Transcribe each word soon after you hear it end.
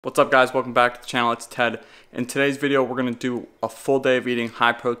What's up guys, welcome back to the channel. It's Ted. In today's video we're going to do a full day of eating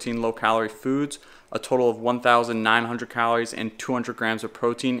high protein, low calorie foods, a total of 1,900 calories and 200 grams of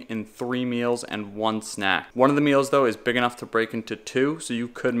protein in 3 meals and 1 snack. One of the meals though is big enough to break into 2, so you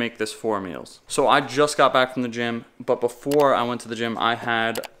could make this 4 meals. So I just got back from the gym, but before I went to the gym I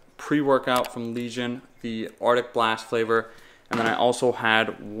had pre-workout from Legion, the Arctic Blast flavor, and then I also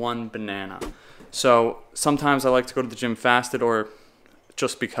had 1 banana. So sometimes I like to go to the gym fasted or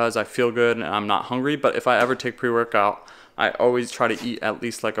just because I feel good and I'm not hungry, but if I ever take pre-workout, I always try to eat at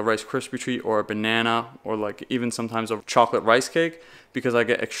least like a Rice Krispie treat or a banana or like even sometimes a chocolate rice cake, because I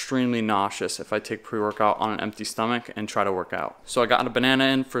get extremely nauseous if I take pre-workout on an empty stomach and try to work out. So I got a banana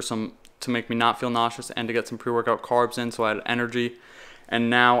in to make me not feel nauseous and to get some pre-workout carbs in so I had energy. And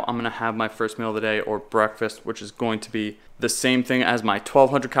now I'm gonna have my first meal of the day, or breakfast, which is going to be the same thing as my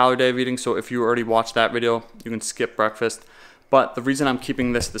 1,200 calorie day of eating. So if you already watched that video, you can skip breakfast. But the reason I'm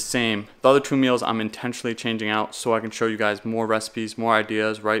keeping this the same, the other 2 meals I'm intentionally changing out so I can show you guys more recipes, more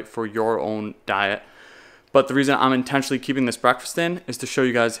ideas, right, for your own diet. But the reason I'm intentionally keeping this breakfast in is to show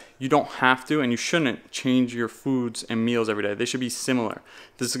you guys you don't have to and you shouldn't change your foods and meals every day. They should be similar.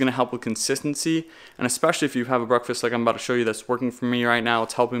 This is going to help with consistency, and especially if you have a breakfast like I'm about to show you that's working for me right now.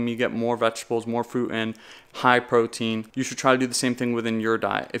 It's helping me get more vegetables, more fruit in, high protein. You should try to do the same thing within your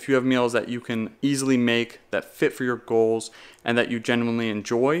diet. If you have meals that you can easily make, that fit for your goals, and that you genuinely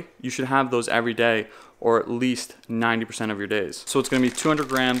enjoy, you should have those every day, or at least 90% of your days. So it's going to be 200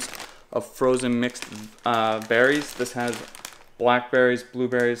 grams of frozen mixed berries. This has blackberries,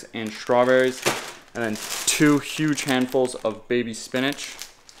 blueberries, and strawberries, and then 2 huge handfuls of baby spinach,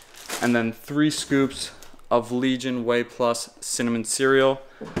 and then 3 scoops of Legion Whey Plus cinnamon cereal.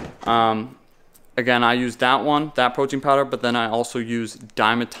 Again, I use that protein powder, but then I also use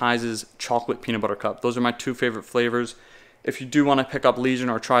Dymatize's chocolate peanut butter cup. Those are my 2 favorite flavors. If you do want to pick up Legion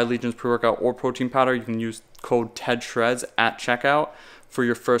or try Legion's pre-workout or protein powder, you can use code TEDSHREDS at checkout for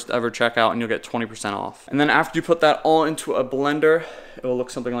your first ever checkout, and you'll get 20% off. And then after you put that all into a blender, it will look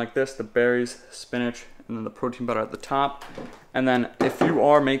something like this: the berries, spinach, and then the protein butter at the top. And then if you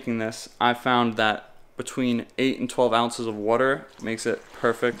are making this, I found that between 8 and 12 ounces of water makes it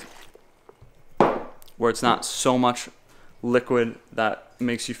perfect, where it's not so much liquid that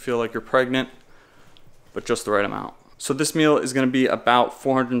makes you feel like you're pregnant, but just the right amount. So this meal is going to be about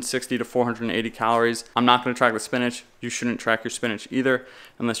 460 to 480 calories. I'm not going to track the spinach. You shouldn't track your spinach either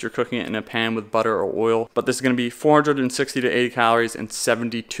unless you're cooking it in a pan with butter or oil. But this is going to be 460 to 80 calories and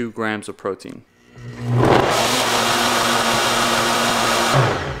 72 grams of protein.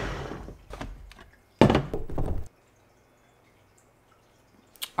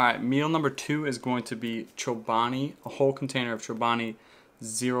 Alright, meal number 2 is going to be Chobani, a whole container of Chobani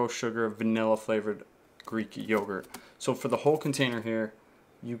 0 sugar vanilla flavored Greek yogurt. So for the whole container here,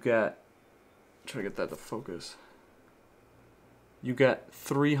 you get, try to get that to focus, you get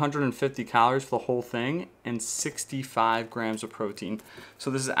 350 calories for the whole thing and 65 grams of protein. So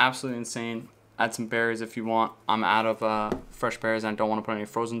this is absolutely insane. Add some berries if you want. I'm out of fresh berries and I don't want to put any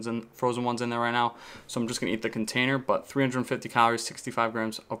frozen ones in there right now, so I'm just gonna eat the container. But 350 calories, 65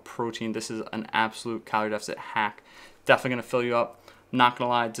 grams of protein. This is an absolute calorie deficit hack. Definitely gonna fill you up. Not gonna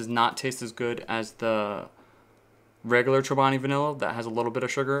lie, it does not taste as good as the regular Chobani vanilla that has a little bit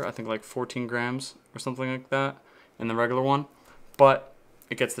of sugar. I think like 14 grams or something like that in the regular one, but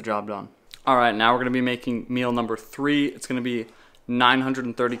it gets the job done. All right, now we're gonna be making meal number 3. It's gonna be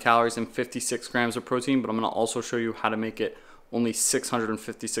 930 calories and 56 grams of protein, but I'm gonna also show you how to make it only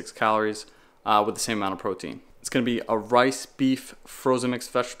 656 calories with the same amount of protein. It's gonna be a rice, beef, frozen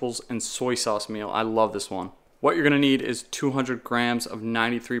mixed vegetables, and soy sauce meal. I love this one. What you're gonna need is 200 grams of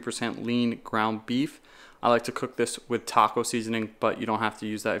 93% lean ground beef. I like to cook this with taco seasoning, but you don't have to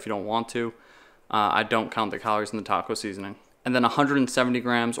use that if you don't want to. I don't count the calories in the taco seasoning. And then 170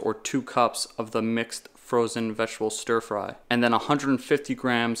 grams or 2 cups of the mixed frozen vegetable stir fry. And then 150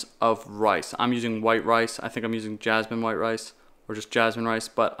 grams of rice. I'm using white rice. I think I'm using jasmine white rice or just jasmine rice,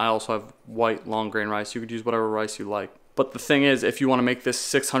 but I also have white long grain rice. You could use whatever rice you like. But the thing is, if you want to make this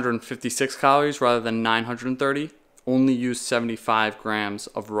 656 calories rather than 930, only use 75 grams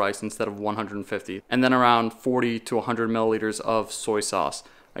of rice instead of 150. And then around 40 to 100 milliliters of soy sauce.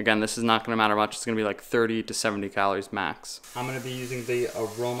 Again, this is not going to matter much. It's going to be like 30 to 70 calories max. I'm going to be using the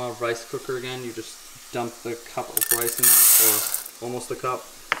Aroma rice cooker again. You just dump the cup of rice in there, or almost a cup.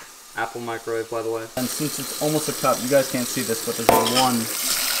 Apple microwave, by the way. And since it's almost a cup, you guys can't see this, but there's a 1. I'm going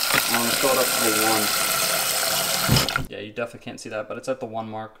to fill it up to the 1. Yeah, you definitely can't see that, but it's at the 1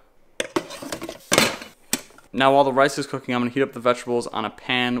 mark. Now while the rice is cooking, I'm gonna heat up the vegetables on a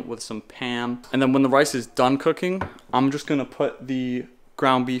pan with some Pam. And then when the rice is done cooking, I'm just gonna put the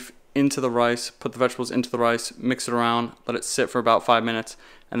ground beef into the rice, put the vegetables into the rice, mix it around, let it sit for about 5 minutes,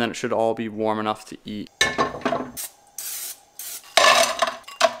 and then it should all be warm enough to eat.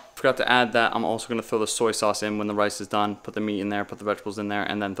 Forgot to add that I'm also going to throw the soy sauce in when the rice is done. Put the meat in there, put the vegetables in there,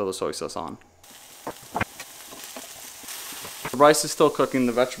 and then throw the soy sauce on. The rice is still cooking,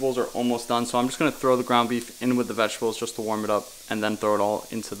 the vegetables are almost done, so I'm just going to throw the ground beef in with the vegetables just to warm it up, and then throw it all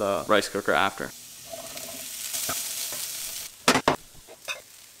into the rice cooker after.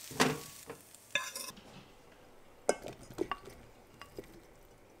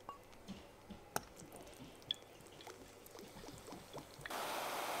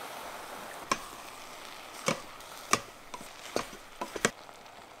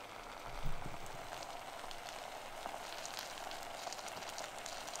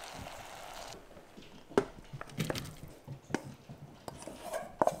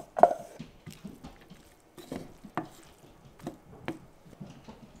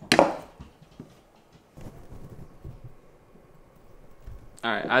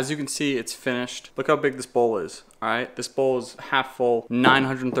 Alright, as you can see, it's finished. Look how big this bowl is. Alright, this bowl is half full,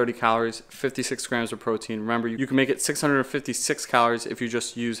 930 calories, 56 grams of protein. Remember, you can make it 656 calories if you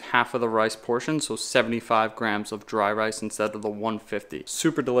just use half of the rice portion, so 75 grams of dry rice instead of the 150.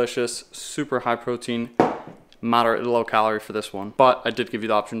 Super delicious, super high protein, moderate low calorie for this one. But I did give you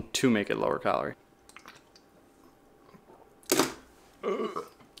the option to make it lower calorie.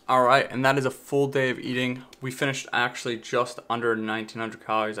 Alright, and that is a full day of eating. We finished actually just under 1900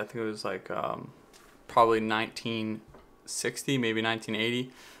 calories. I think it was like probably 1960, maybe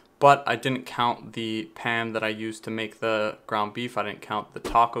 1980. But I didn't count the pan that I used to make the ground beef. I didn't count the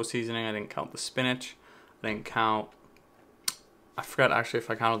taco seasoning. I didn't count the spinach. I didn't count, I forgot actually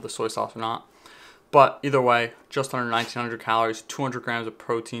if I counted the soy sauce or not. But either way, just under 1900 calories, 200 grams of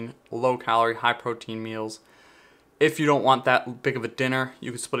protein, low calorie, high protein meals. If you don't want that big of a dinner,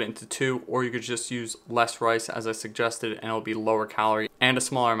 you could split it into two, or you could just use less rice as I suggested, and it'll be lower calorie and a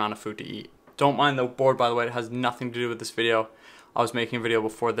smaller amount of food to eat. Don't mind the board, by the way, it has nothing to do with this video. I was making a video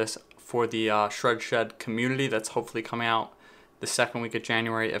before this for the Shred Shed community that's hopefully coming out the second week of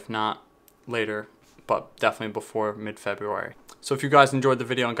January, if not later, but definitely before mid-February. So if you guys enjoyed the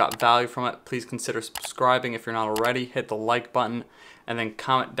video and got value from it, please consider subscribing if you're not already. Hit the like button and then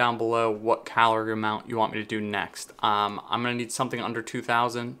comment down below what calorie amount you want me to do next. I'm going to need something under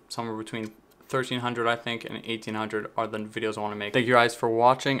 2,000, somewhere between 1,300 I think and 1,800 are the videos I want to make. Thank you guys for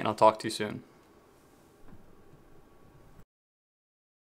watching, and I'll talk to you soon.